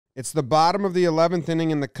It's the bottom of the 11th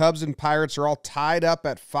inning, and the Cubs and Pirates are all tied up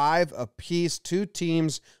at 5 apiece. Two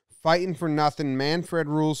teams fighting for nothing. Manfred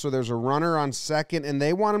rules, so there's a runner on second, and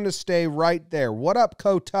they want him to stay right there. What up,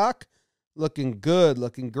 Kotuck? Looking good,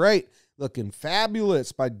 looking great, looking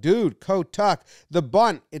fabulous by dude, Kotuck. The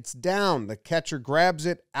bunt, it's down. The catcher grabs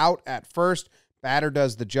it out at first. Batter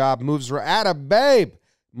does the job, moves at a babe.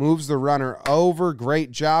 Moves the runner over.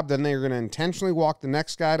 Great job. Then they're going to intentionally walk the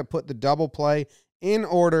next guy to put the double play in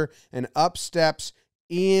order, and up steps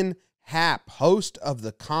Ian Happ, host of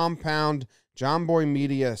The Compound, Jomboy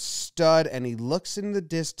Media stud, and he looks in the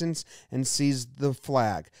distance and sees the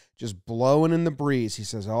flag just blowing in the breeze. He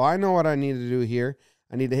says, I know what I need to do here.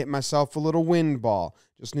 I need to hit myself a little wind ball.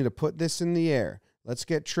 Just need to put this in the air. Let's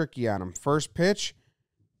get tricky on him. First pitch,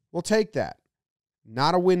 we'll take that.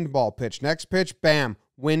 Not a wind ball pitch. Next pitch, bam.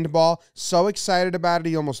 Wind ball. So excited about it,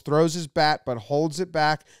 he almost throws his bat, but holds it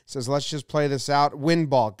back. Says, let's just play this out.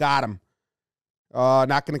 Wind ball. Got him.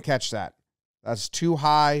 Not going to catch that. That's too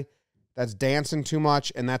high. That's dancing too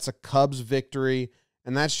much, and that's a Cubs victory,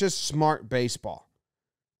 and that's just smart baseball.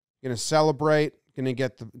 Going to celebrate. Going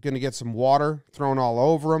to get some water thrown all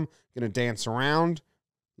over him. Going to dance around.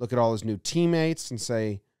 Look at all his new teammates and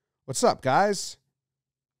say, what's up, guys?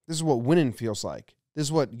 This is what winning feels like. This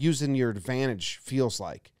is what using your advantage feels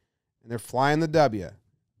like. And they're flying the W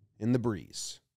in the breeze.